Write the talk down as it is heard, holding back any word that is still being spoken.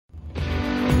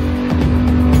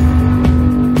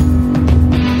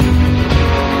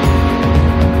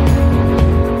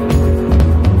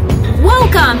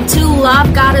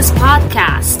Lovegodesss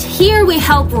podcast. Here we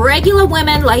help regular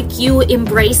women like you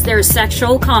embrace their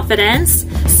sexual confidence,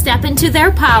 step into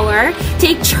their power,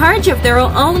 take charge of their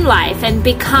own life, and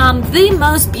become the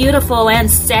most beautiful and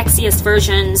sexiest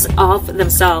versions of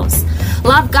themselves.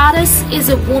 Lovegodesss is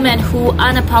a woman who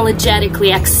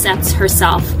unapologetically accepts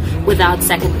herself without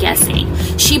second guessing.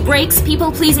 She breaks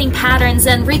people-pleasing patterns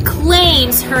and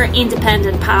reclaims her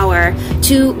independent power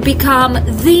to become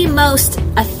the most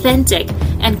authentic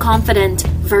and confident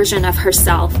version of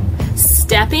herself.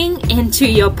 Stepping into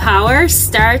your power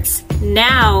starts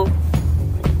now.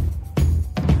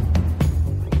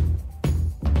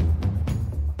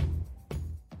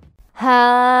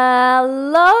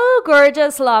 Hello,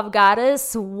 gorgeous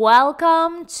Lovegodesss.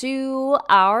 Welcome to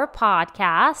our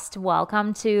podcast.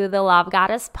 Welcome to the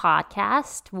Lovegodesss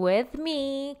podcast with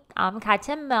me. I'm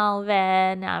Katya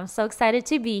Melvin. I'm so excited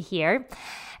to be here.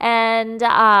 And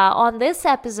on this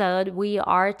episode, we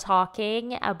are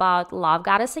talking about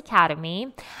Lovegodesss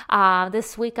Academy.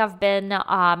 This week, I've been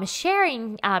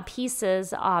sharing pieces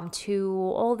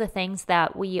to all the things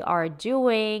that we are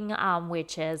doing,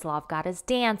 which is Lovegodesss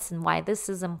Dance and why this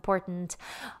is important.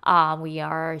 We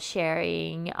are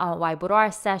sharing why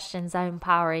boudoir sessions are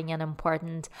empowering and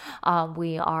important.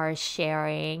 We are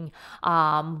sharing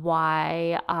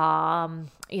why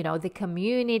the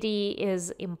community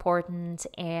is important.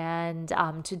 And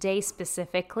today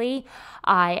specifically,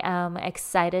 I am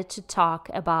excited to talk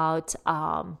about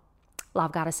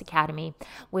Lovegodesss Academy,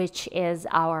 which is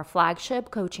our flagship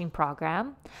coaching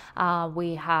program.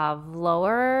 We have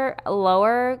lower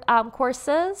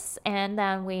courses, and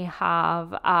then we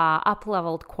have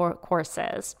up-leveled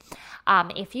courses.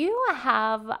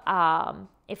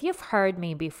 If you've heard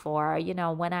me before,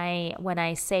 when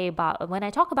I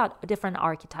talk about different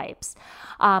archetypes,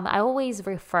 I always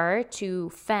refer to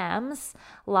femmes,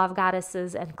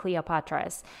 Lovegodesses, and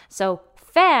Cleopatras. So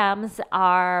femmes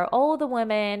are all the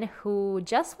women who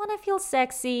just want to feel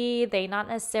sexy. They're not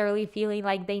necessarily feeling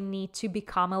like they need to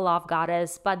become a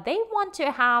Lovegodesss, but they want to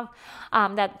have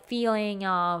that feeling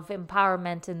of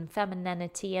empowerment and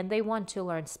femininity, and they want to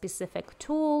learn specific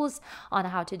tools on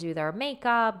how to do their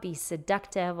makeup, be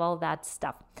seductive, all that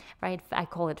stuff, right? I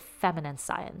call it feminine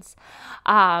science.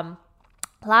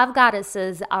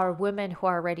 Lovegodesses are women who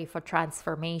are ready for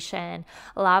transformation.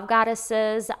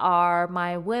 Lovegodesses are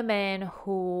my women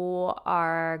who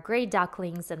are great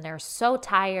ducklings, and they're so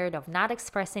tired of not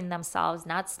expressing themselves,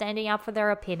 not standing up for their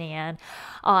opinion,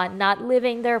 not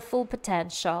living their full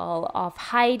potential, of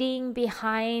hiding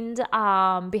behind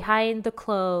the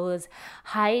clothes,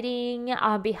 hiding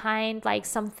behind like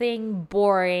something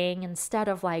boring instead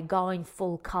of like going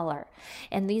full color.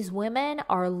 And these women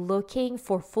are looking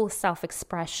for full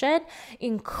self-expression,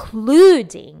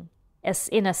 including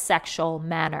in a sexual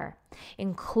manner,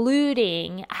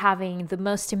 including having the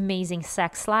most amazing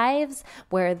sex lives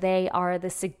where they are the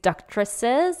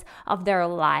seductresses of their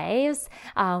lives,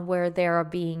 where they are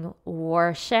being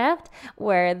worshipped,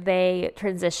 where they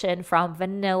transition from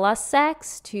vanilla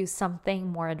sex to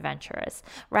something more adventurous,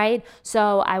 right?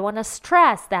 So I want to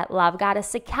stress that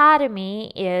Lovegodesss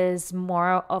Academy is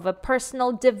more of a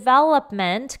personal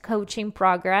development coaching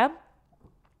program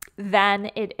than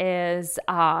it is,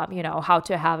 how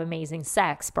to have amazing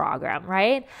sex program,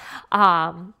 right?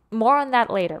 More on that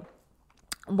later.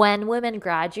 When women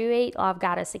graduate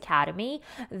Lovegodesss Academy,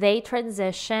 they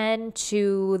transition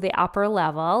to the upper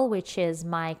level, which is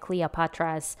my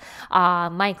Cleopatras.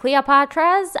 My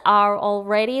Cleopatras are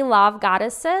already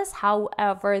Lovegodesses.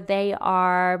 However, they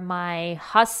are my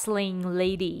hustling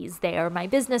ladies. They are my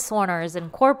business owners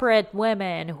and corporate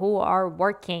women who are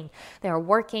working. They're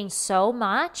working so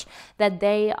much that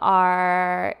they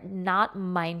are not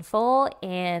mindful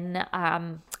in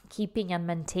keeping and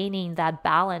maintaining that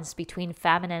balance between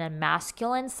feminine and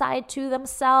masculine side to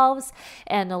themselves.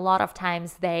 And a lot of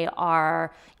times they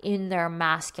are in their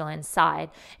masculine side.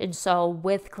 And so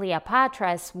with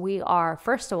Cleopatras, we are,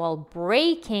 first of all,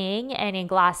 breaking any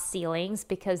glass ceilings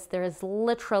because there's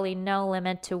literally no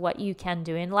limit to what you can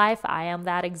do in life. I am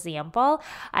that example.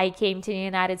 I came to the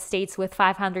United States with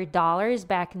 $500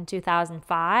 back in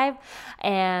 2005.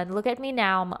 And look at me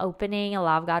now. I'm opening a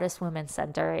Lovegodesss Women's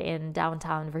Center in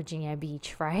downtown Virginia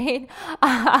Beach, right?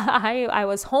 I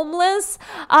was homeless,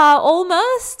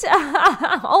 almost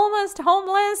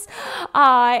homeless.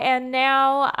 And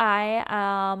now I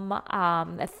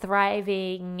am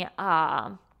thriving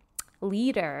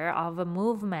leader of a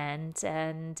movement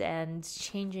and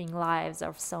changing lives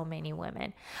of so many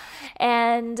women.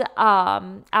 And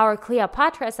our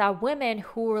Cleopatras are women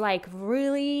who are like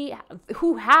really,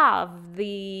 who have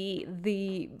the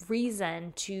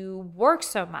reason to work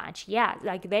so much. Yeah,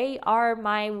 like they are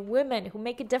my women who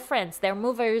make a difference. They're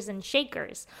movers and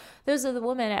shakers. Those are the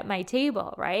women at my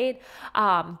table, right?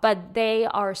 But they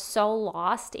are so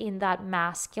lost in that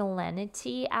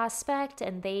masculinity aspect,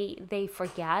 and they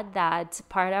forget that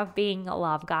part of being a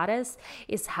love goddess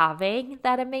is having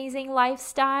that amazing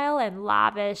lifestyle and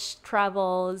lavish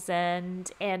travels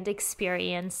and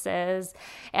experiences,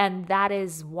 and that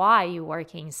is why you're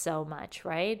working so much,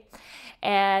 right?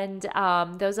 And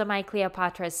those are my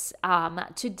Cleopatras.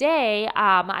 Today,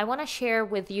 I want to share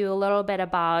with you a little bit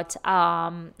about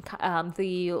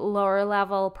the lower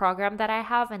level program that I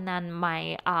have, and then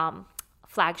my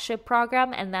flagship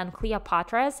program, and then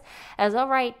Cleopatras. As of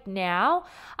right now,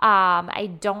 I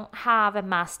don't have a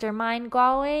mastermind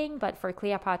going, but for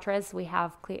Cleopatras, we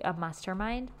have a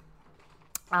mastermind.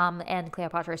 And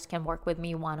Cleopatras can work with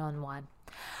me one-on-one.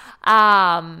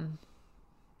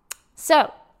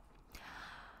 So,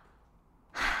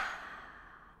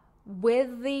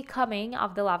 with the coming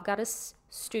of the Lovegodesss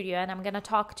Studio, and I'm going to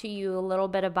talk to you a little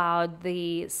bit about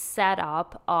the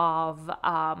setup of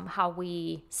how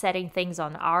we setting things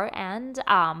on our end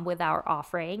with our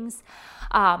offerings.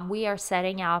 We are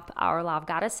setting up our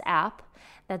Lovegodesss app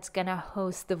that's going to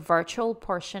host the virtual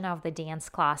portion of the dance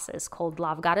classes called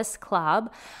Lovegodesss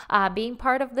Club. Being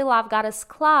part of the Lovegodesss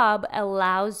Club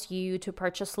allows you to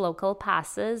purchase local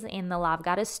passes in the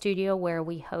Lovegodesss Studio, where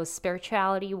we host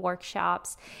spirituality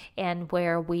workshops and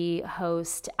where we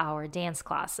host our dance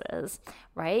classes,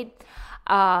 right?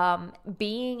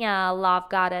 Being a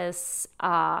Lovegodesss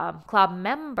Club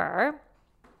member,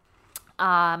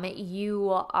 you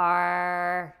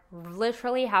are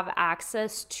literally have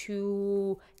access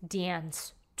to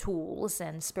dance tools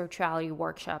and spirituality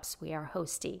workshops we are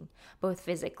hosting, both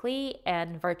physically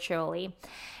and virtually.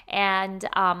 And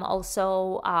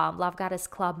also, Lovegodesss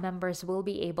Club members will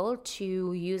be able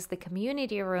to use the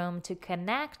community room to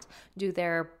connect, do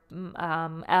their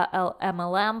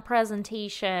MLM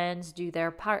presentations, do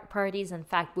their parties. In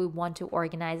fact, we want to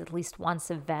organize at least once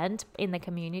event in the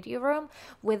community room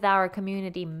with our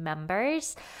community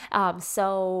members,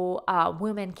 so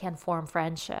women can form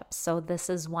friendships. So this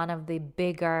is one of the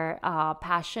bigger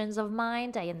passions of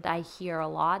mine, and I hear a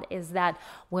lot is that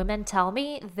women tell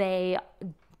me they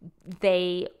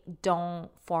don't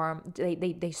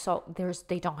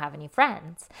have any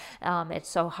friends. It's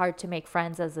so hard to make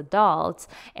friends as adults,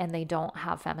 and they don't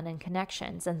have feminine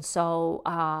connections. And so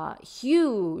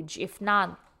huge, if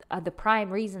not the prime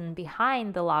reason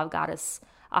behind the Lovegodesss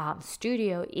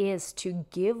Studio is to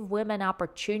give women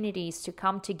opportunities to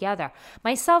come together,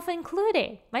 myself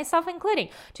including,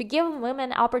 to give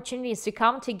women opportunities to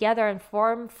come together and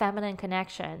form feminine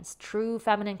connections, true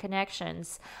feminine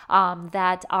connections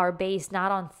that are based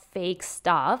not on fake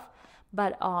stuff,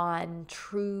 but on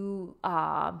true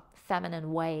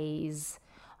feminine ways,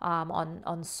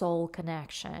 on soul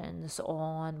connections,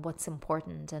 on what's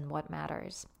important and what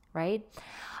matters, right?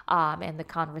 And the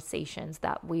conversations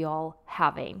that we all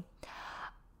having.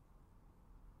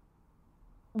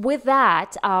 With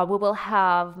that, we will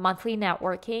have monthly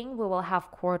networking. We will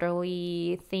have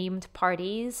quarterly themed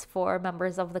parties for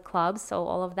members of the club. So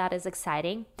all of that is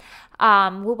exciting.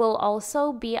 We will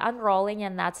also be unrolling,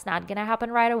 and that's not going to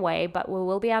happen right away, but we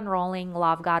will be unrolling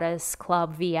Lovegodesss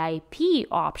Club VIP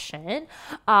option,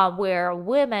 where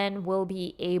women will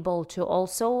be able to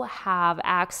also have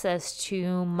access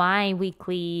to my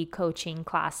weekly coaching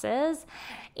classes.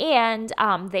 And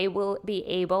they will be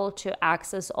able to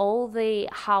access all the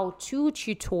how-to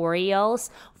tutorials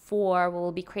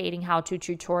we'll be creating how-to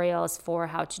tutorials for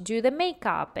how to do the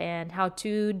makeup and how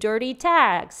to dirty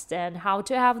text and how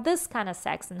to have this kind of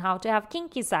sex and how to have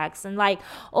kinky sex and like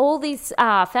all these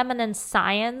feminine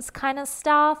science kind of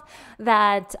stuff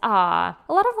that a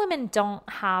lot of women don't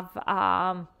have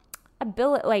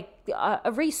ability, like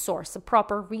a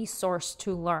proper resource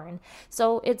to learn.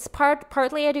 So it's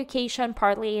partly education,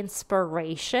 partly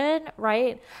inspiration,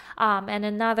 right? And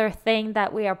another thing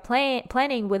that we are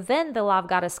planning within the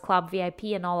Lovegodesss Club VIP,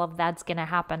 and all of that's going to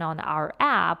happen on our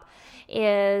app,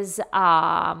 is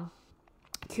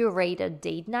curated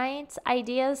date nights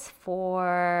ideas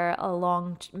for a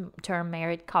long-term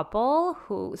married couple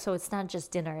so it's not just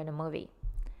dinner and a movie.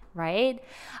 right?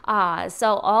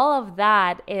 So all of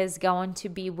that is going to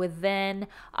be within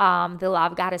the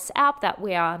Love Goddess app that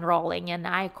we are enrolling, and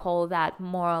I call that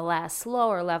more or less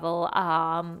lower level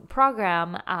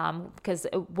program because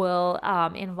it will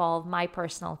involve my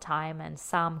personal time and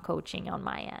some coaching on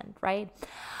my end, right?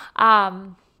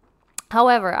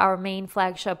 However, our main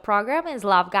flagship program is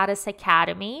Lovegodesss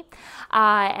Academy,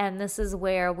 and this is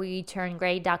where we turn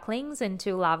gray ducklings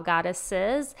into love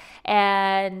goddesses,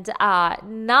 and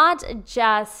not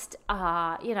just,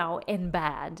 in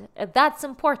bed. That's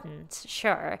important,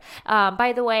 sure.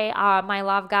 By the way, my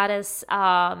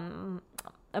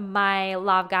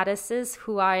Love Goddesses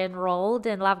who are enrolled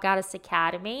in Lovegodesss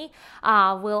Academy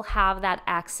will have that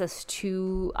access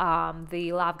to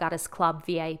the Lovegodesss Club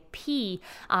VIP.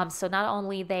 So not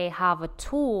only they have a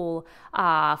tool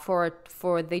for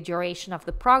the duration of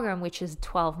the program, which is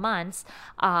 12 months,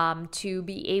 to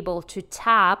be able to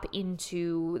tap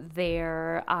into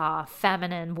their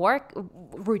feminine work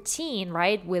routine,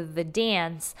 right, with the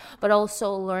dance, but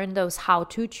also learn those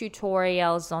how-to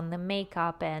tutorials on the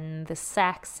makeup and the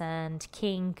sex and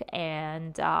kink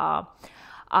and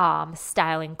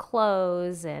styling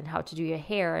clothes and how to do your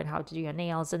hair and how to do your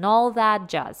nails and all that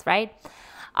jazz, right?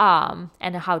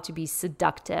 And how to be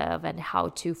seductive and how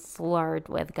to flirt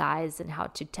with guys and how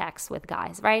to text with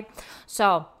guys, right?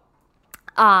 So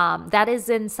that is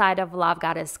inside of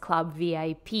Lovegodesss Club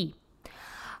VIP.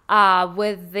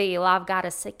 With the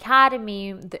Lovegodesss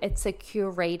Academy, it's a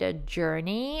curated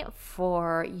journey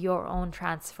for your own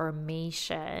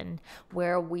transformation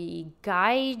where we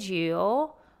guide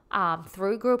you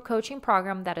through a group coaching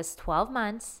program that is 12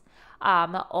 months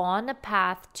on a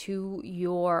path to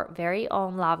your very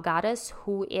own love goddess,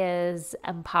 who is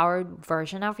empowered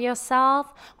version of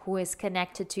yourself, who is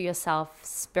connected to yourself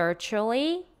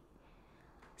spiritually,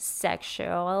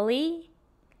 sexually,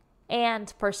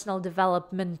 and personal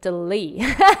developmentally.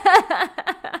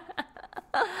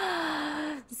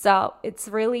 So it's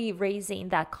really raising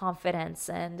that confidence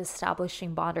and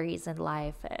establishing boundaries in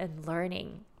life and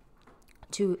learning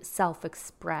to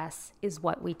self-express is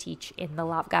what we teach in the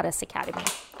Lovegodesss Academy.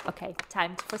 Okay,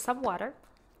 time for some water.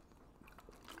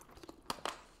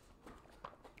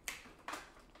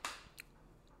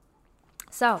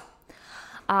 So,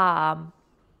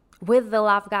 with the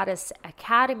Lovegodesss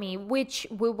Academy, which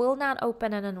we will not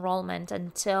open an enrollment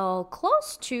until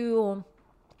close to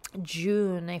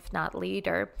June, if not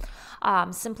later,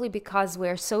 simply because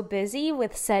we're so busy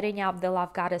with setting up the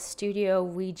Lovegodesss Studio,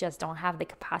 we just don't have the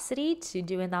capacity to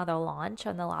do another launch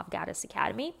on the Lovegodesss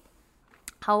Academy.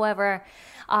 However,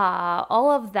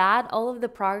 all of the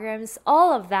programs,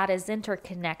 all of that is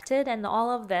interconnected, and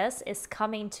all of this is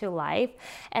coming to life.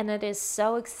 And it is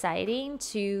so exciting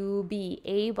to be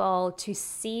able to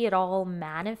see it all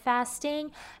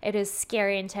manifesting. It is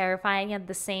scary and terrifying at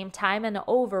the same time, and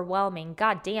overwhelming.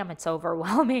 God damn, it's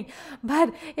overwhelming,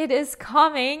 but it is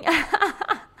coming.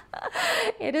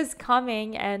 It is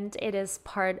coming, and it is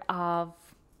part of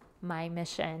my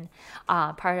mission,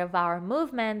 part of our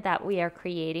movement that we are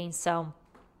creating. So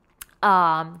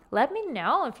let me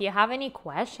know if you have any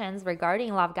questions regarding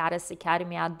Lovegodesss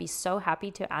Academy. I'd be so happy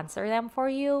to answer them for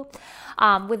you.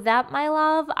 With that, my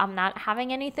love, I'm not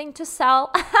having anything to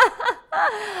sell.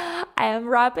 I am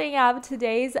wrapping up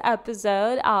today's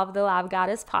episode of the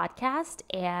Lovegodesss podcast,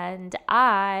 and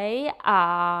I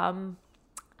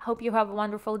hope you have a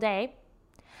wonderful day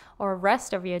or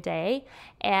rest of your day,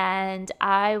 and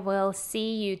I will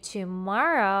see you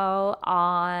tomorrow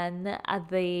on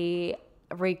the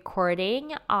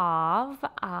recording of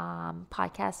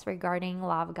podcast regarding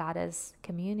Lovegodesss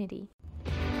community.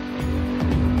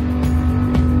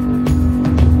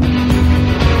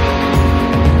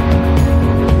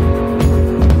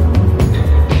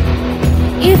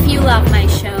 If you love my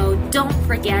show, don't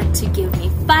forget to give me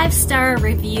 5-star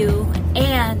review,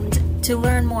 and to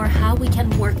learn more how we can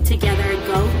work together,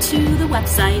 go to the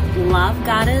website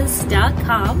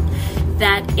lovegodesss.com.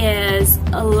 That is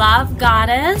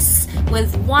Lovegodesss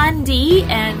with 1D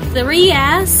and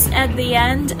 3S at the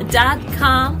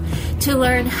end.com to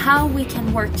learn how we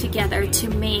can work together to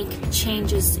make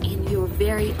changes in your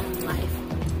very own